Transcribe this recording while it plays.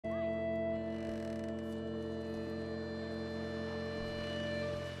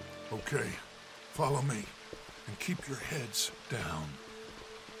Okay, follow me, and keep your heads down.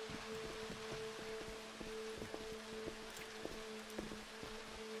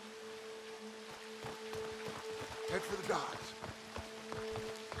 Head for the docks.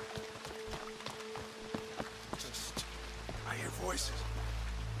 I hear voices.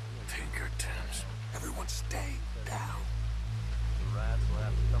 Pinkertons. Everyone stay down. The rats will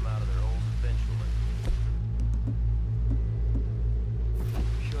have to come out of their holes eventually.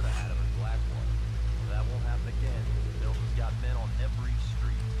 We should have had him in Blackwater. That won't happen again. Milton's got men on every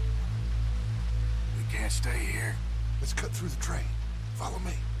street. We can't stay here. Let's cut through the train. Follow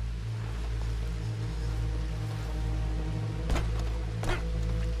me.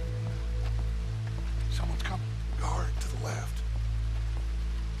 Someone's coming. Guard to the left.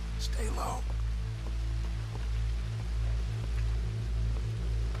 Stay low.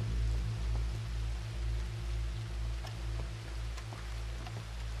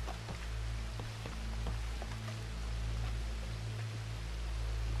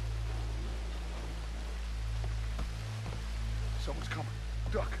 Someone's coming.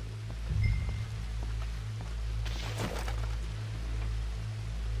 Duck.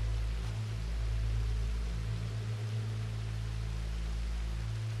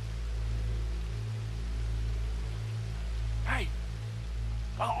 Hey!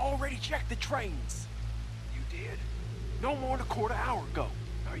 I already checked the trains. You did? No more than a quarter hour ago.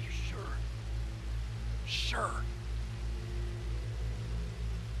 Are you sure? Sure.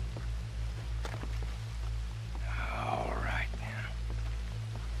 All right, then.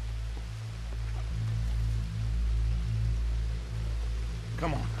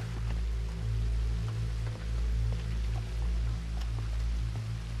 Come on.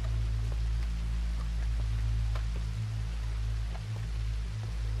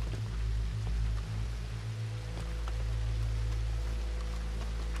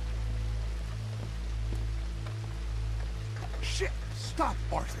 Shit! Stop,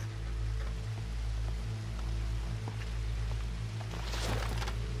 Arthur!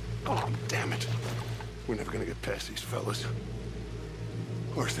 Oh, damn it. We're never gonna get past these fellas.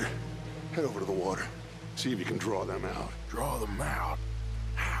 Arthur, head over to the water. See if you can draw them out. Draw them out?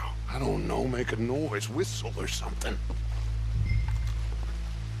 How? I don't know. Make a noise. Whistle or something.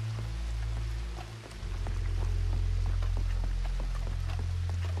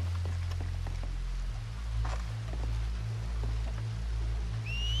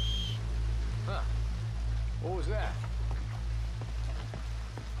 Huh. What was that?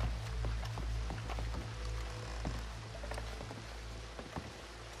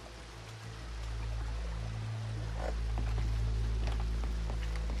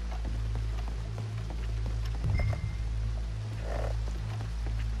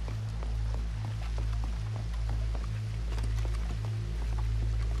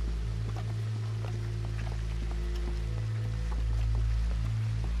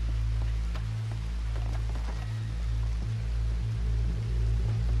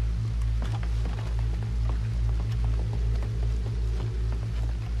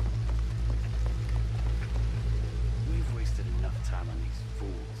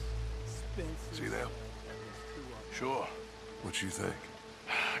 See them? Sure. What you think?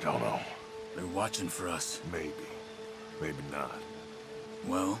 I don't know. They're watching for us. Maybe. Maybe not.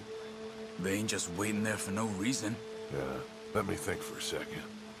 Well, they ain't just waiting there for no reason. Yeah. Let me think for a second.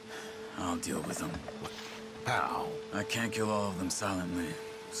 I'll deal with them. How? I can't kill all of them silently,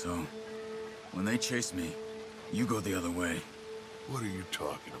 so when they chase me, you go the other way. What are you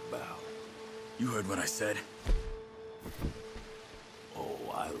talking about? You heard what I said. Oh,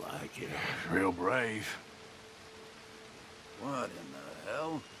 I like it. Real brave. What in the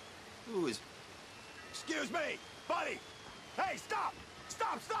hell? Who is... Excuse me! Buddy! Hey, stop!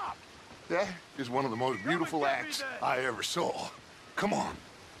 Stop, stop! That is one of the most beautiful acts I ever saw. Come on.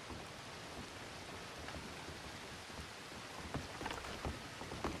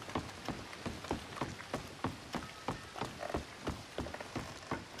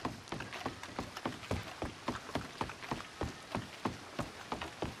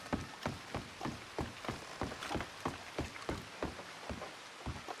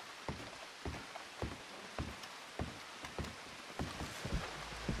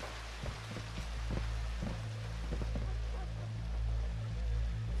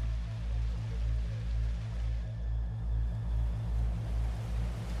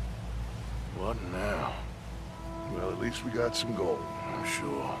 What now? Well, at least we got some gold, I'm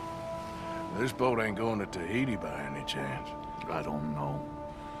sure. This boat ain't going to Tahiti by any chance. I don't know.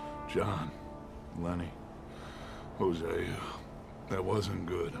 John, Lenny, Hosea, that wasn't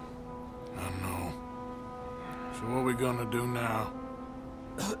good. I know. So what we gonna do now?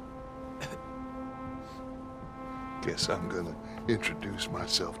 Guess I'm gonna introduce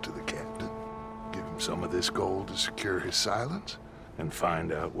myself to the captain. Give him some of this gold to secure his silence, and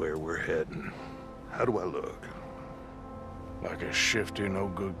find out where we're heading. How do I look? Like a shifty,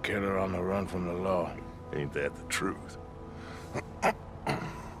 no-good killer on the run from the law. Ain't that the truth?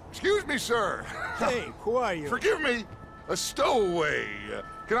 Excuse me, sir. Hey, who are you? Forgive me. A stowaway.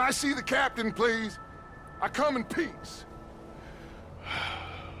 Can I see the captain, please? I come in peace.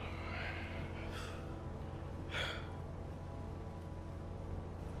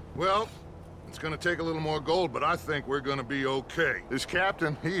 Well, it's gonna take a little more gold, but I think we're gonna be okay. This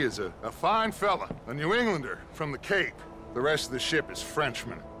captain, he is a fine fella, a New Englander from the Cape. The rest of the ship is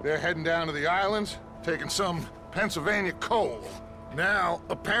Frenchmen. They're heading down to the islands, taking some Pennsylvania coal. Now,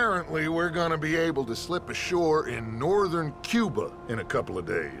 apparently, we're gonna be able to slip ashore in northern Cuba in a couple of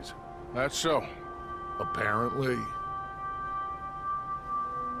days. That's so. Apparently.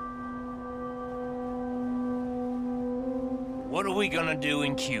 What are we gonna do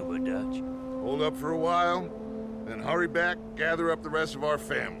in Cuba, Dutch? Hold up for a while, then hurry back, gather up the rest of our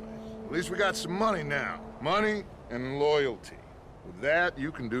family. At least we got some money now. Money and loyalty. With that,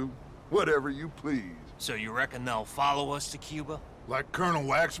 you can do whatever you please. So you reckon they'll follow us to Cuba? Like Colonel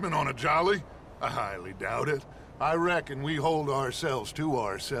Waxman on a jolly? I highly doubt it. I reckon we hold ourselves to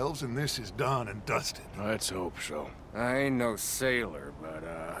ourselves, and this is done and dusted. Let's hope so. I ain't no sailor, but,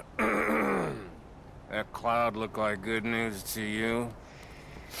 that cloud look like good news to you?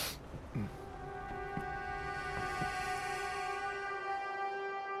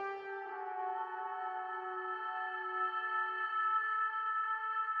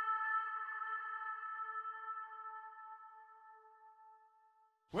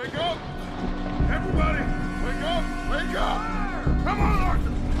 Wake up! Everybody! Wake up! Wake up! Come on,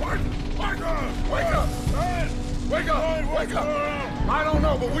 Arthur! Arthur! Wake up! Wake up! Wake up! I don't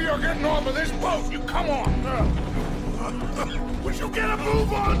know, but we are getting off of this boat! You come on! Would you get a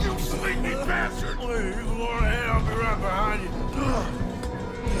move on, you sleepy bastard? Please, you go on ahead. I'll be right behind you.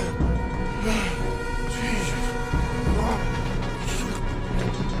 Jesus.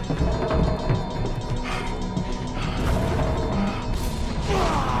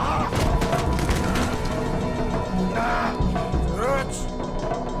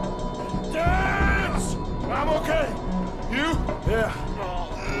 I'm okay. You? Yeah.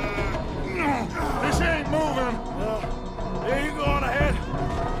 This ain't moving. Yeah, you go on ahead.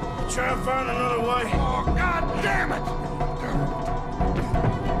 Try and find another way. Oh, God damn it!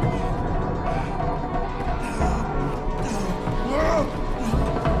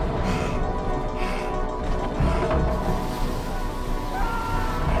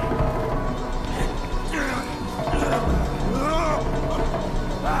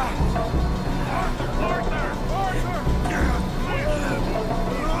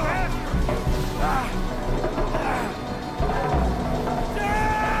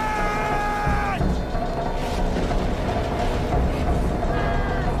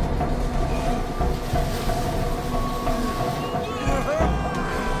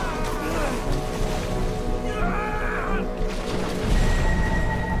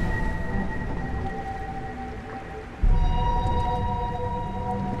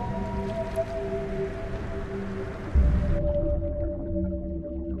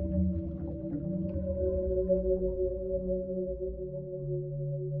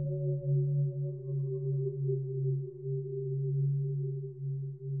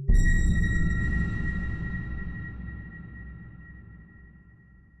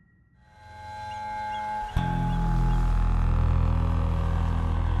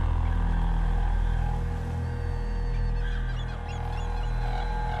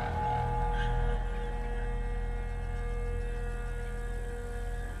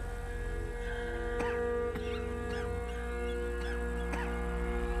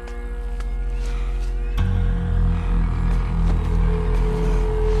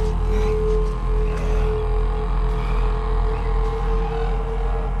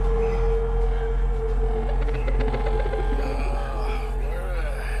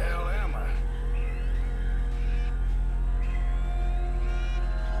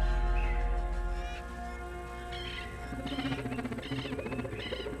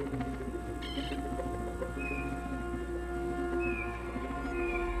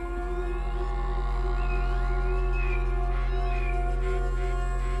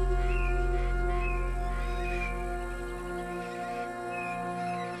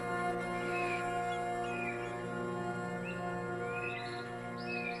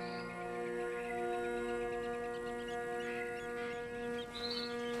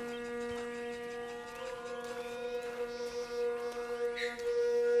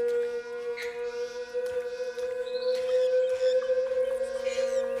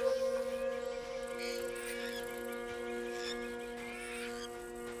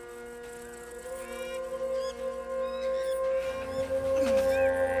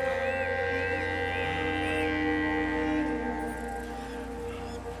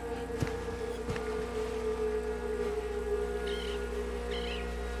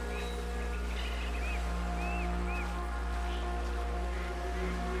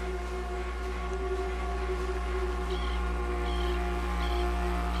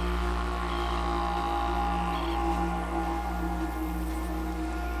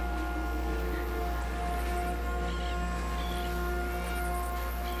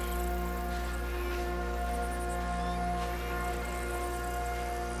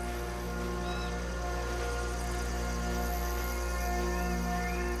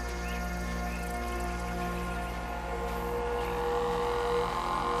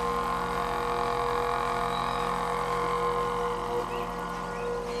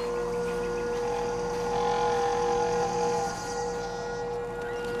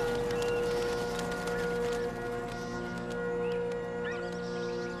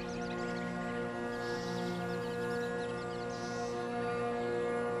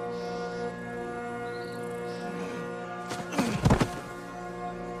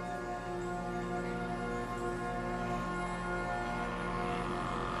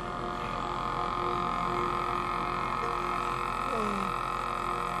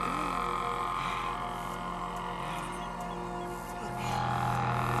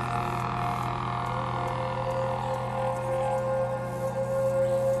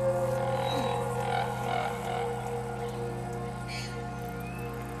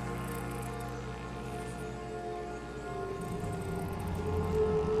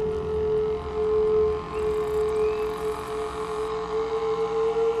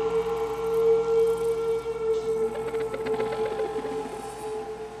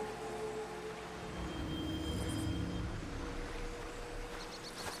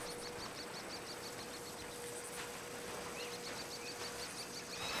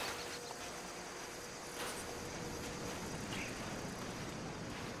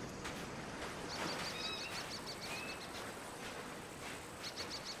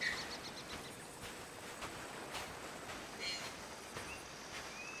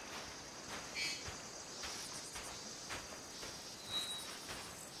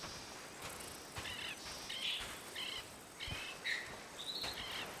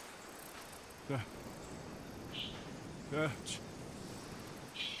 Dutch.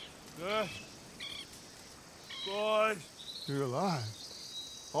 Boys. You're alive.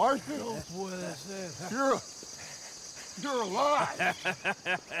 Arthur, you're alive.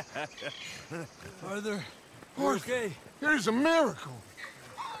 Arthur. Okay. It is a miracle.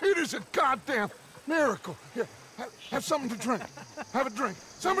 It is a goddamn miracle. Here, have something to drink. Have a drink.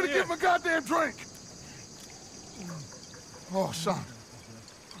 Somebody give him a goddamn drink. Oh, son.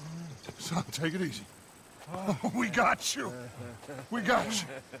 Son, take it easy. Oh, we got you. We got you.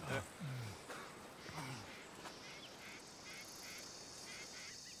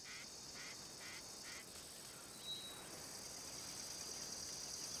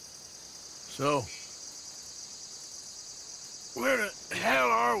 So, where the hell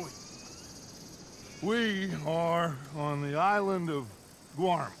are we? We are on the island of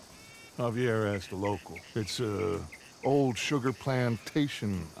Guarma. Javier asked the local. It's a old sugar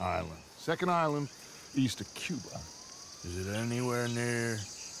plantation island. Second island east of Cuba. Is it anywhere near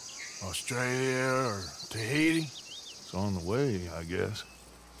Australia or Tahiti? It's on the way, I guess.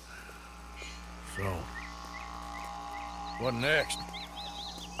 So, what next?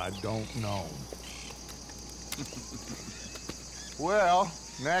 I don't know. Well,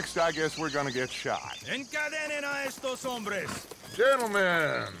 next I guess we're gonna get shot. Encadenen a estos hombres.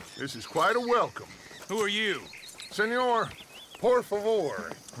 Gentlemen, this is quite a welcome. Who are you? Senor, por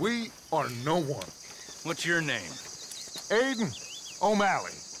favor, we are no one. What's your name? Aiden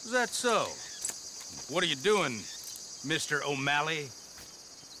O'Malley. Is that so? What are you doing, Mr. O'Malley?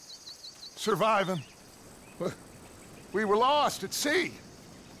 Surviving. We were lost at sea,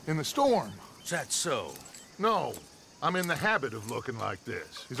 in the storm. Is that so? No, I'm in the habit of looking like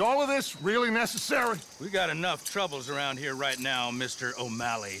this. Is all of this really necessary? We got enough troubles around here right now, Mr.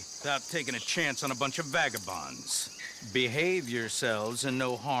 O'Malley, without taking a chance on a bunch of vagabonds. Behave yourselves and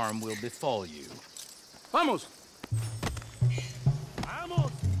no harm will befall you. Vamos!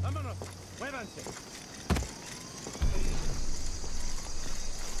 Vamos! Vámonos! Muévanse!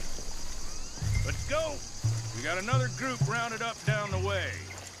 Let's go! We got another group rounded up down the way.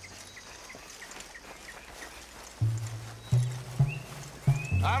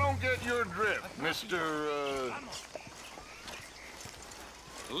 I don't get your drift, Mr.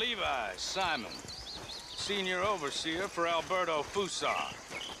 Levi Simon, senior overseer for Alberto Fusar.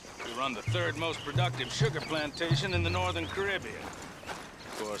 We run the third most productive sugar plantation in the Northern Caribbean.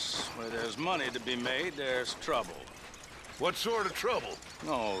 Of course, where there's money to be made, there's trouble. What sort of trouble?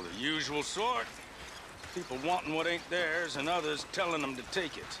 Oh, the usual sort. People wanting what ain't theirs and others telling them to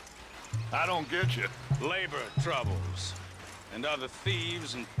take it. I don't get you. Labor troubles. And other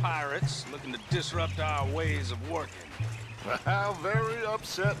thieves and pirates looking to disrupt our ways of working. How very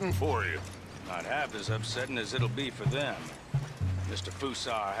upsetting for you. Not half as upsetting as it'll be for them. Mr.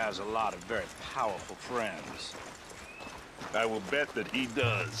 Fusar has a lot of very powerful friends. I will bet that he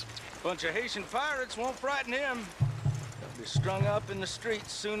does. Bunch of Haitian pirates won't frighten him. They'll be strung up in the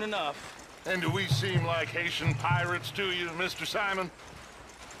streets soon enough. And do we seem like Haitian pirates to you, Mr. Simon?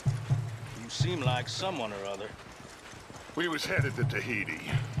 You seem like someone or other. We was headed to Tahiti.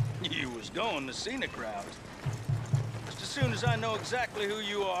 You was going the scenic route. Just as soon as I know exactly who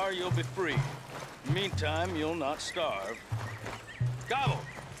you are, you'll be free. In the meantime, you'll not starve. Cabo,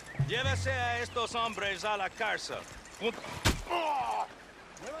 llévese a estos hombres a la cárcel.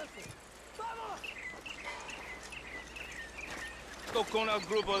 Esto con el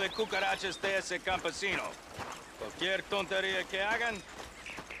grupo de cucarachas de ese campesino. Cualquier tontería que hagan,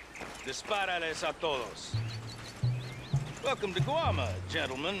 dispárales a todos. Welcome to Guarma,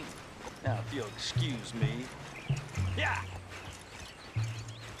 gentlemen. Now, if you'll excuse me. Yeah!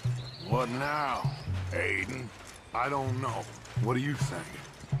 What now, Aiden? I don't know. What do you think?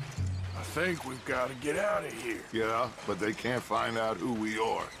 I think we've got to get out of here. Yeah, but they can't find out who we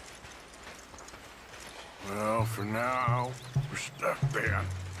are. Well, for now, we're stuck then.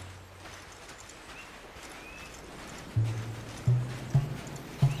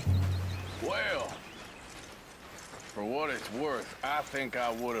 Well, for what it's worth, I think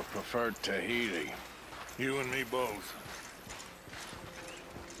I would have preferred Tahiti. You and me both.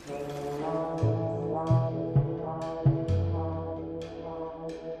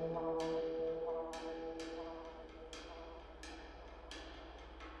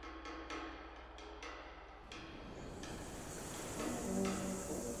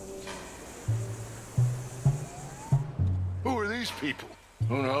 Who are these people?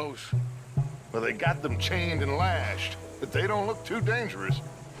 Who knows? Well, they got them chained and lashed, but they don't look too dangerous.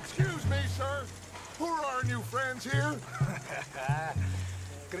 Excuse me, sir. Who are our new friends here?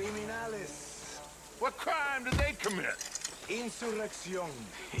 Criminales. What crime did they commit? Insurrección.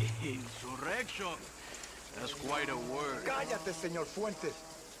 Insurrection. That's quite a word. Cállate, señor Fuentes.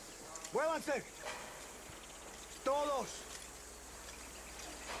 ¡Muévanse! ¡Todos!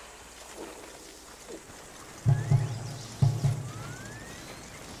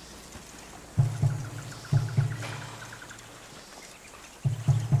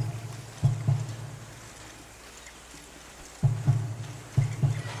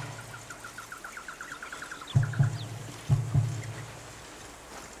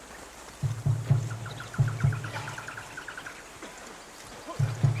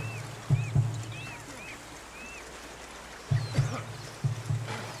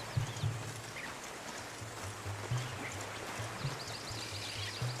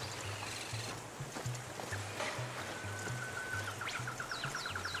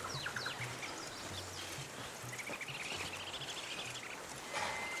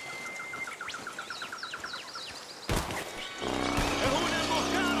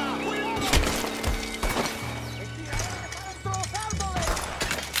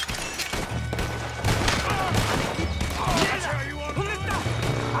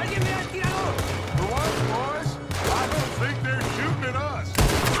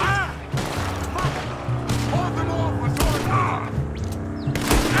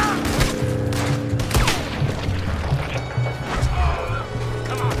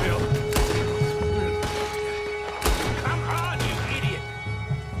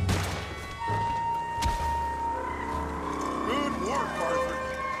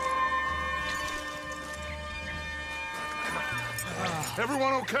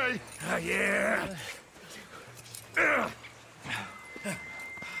 Everyone okay? Yeah.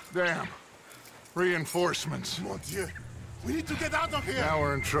 Damn. Reinforcements. Mon Dieu. We need to get out of here. Now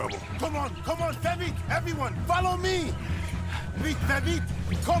we're in trouble. Come on, très vite, everyone, follow me. Vite, très vite.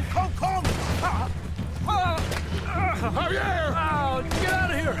 Come. Javier! Oh, get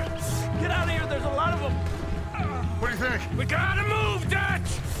out of here! Get out of here, there's a lot of them! What do you think? We gotta move,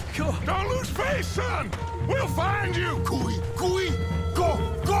 Dutch! Go! Don't lose face, son! We'll find you! Cooey, go!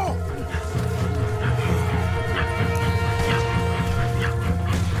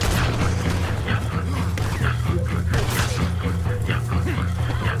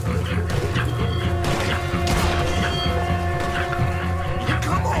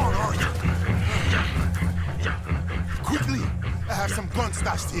 Come on, Arthur! Quickly! I have some guns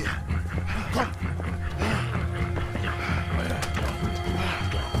stashed here. Come!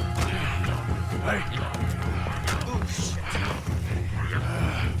 Hey! Oh, shit!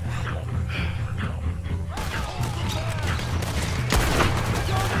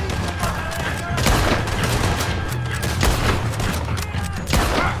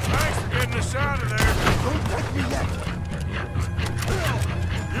 Thanks for getting us out of there. Don't take me yet!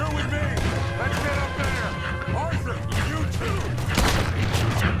 You're with me! Let's get up there! Arthur, you too!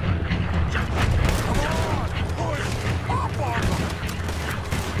 Come on! Push! Pop on them!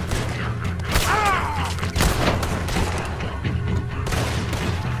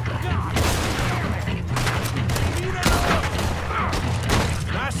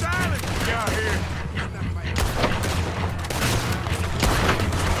 Nice island you got here.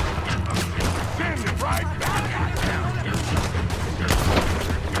 Send it right back at them!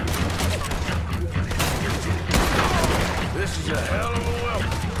 This is a hell of a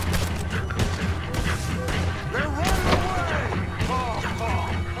welcome. They're running away!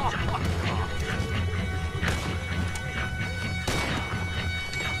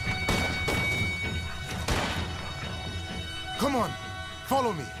 Come on,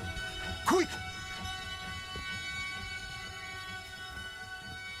 follow me. Quick!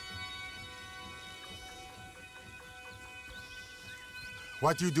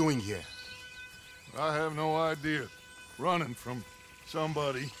 What you doing here? I have no idea. Running from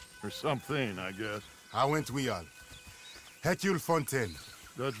somebody or something, I guess. How went we all? Hercule Fontaine.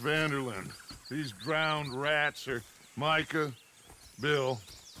 Dutch Vanderlyn. These drowned rats are Micah, Bill,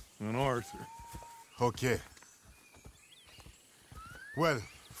 and Arthur. Okay. Well,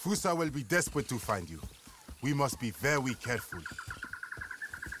 Fusa will be desperate to find you. We must be very careful.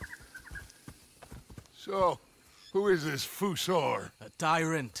 So, who is this Fusar? A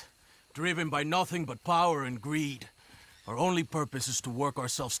tyrant, driven by nothing but power and greed. Our only purpose is to work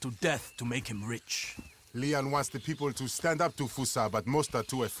ourselves to death to make him rich. Leon wants the people to stand up to Fusa, but most are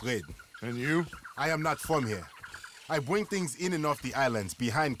too afraid. And you? I am not from here. I bring things in and off the islands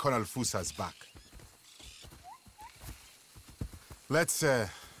behind Colonel Fusa's back. Let's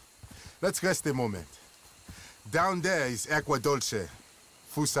rest a moment. Down there is Aqua Dolce,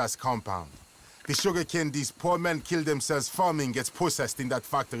 Fusa's compound. The sugarcane these poor men kill themselves farming gets processed in that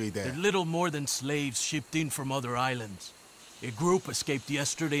factory there. They're little more than slaves shipped in from other islands. A group escaped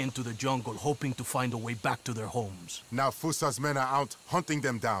yesterday into the jungle, hoping to find a way back to their homes. Now Fusa's men are out hunting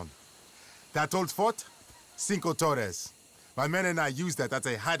them down. That old fort? Cinco Torres. My men and I use that as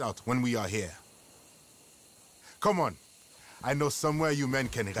a hideout when we are here. Come on. I know somewhere you men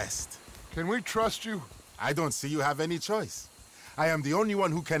can rest. Can we trust you? I don't see you have any choice. I am the only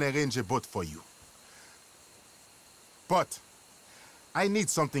one who can arrange a boat for you. But I need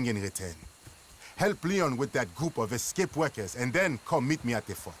something in return. Help Leon with that group of escape workers, and then come meet me at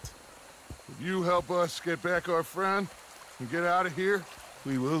the fort. If you help us get back our friend and get out of here,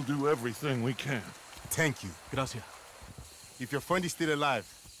 we will do everything we can. Thank you. Gracias. If your friend is still alive,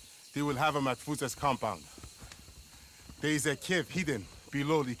 they will have him at Fusa's compound. There is a cave hidden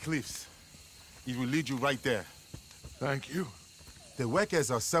below the cliffs. It will lead you right there. Thank you. The workers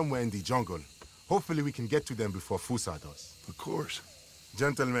are somewhere in the jungle. Hopefully we can get to them before Fusa does. Of course.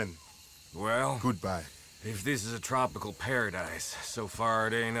 Gentlemen, Well, goodbye. if this is a tropical paradise, so far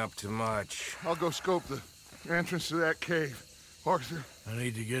it ain't up to much. I'll go scope the entrance to that cave. Arthur? I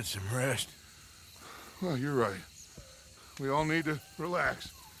need to get some rest. Well, you're right. We all need to relax.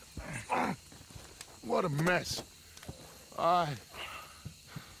 What a mess. I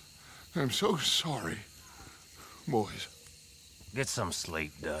am so sorry, boys. Get some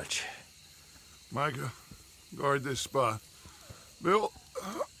sleep, Dutch. Micah, guard this spot. Bill,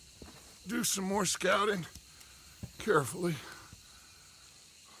 do some more scouting. Carefully.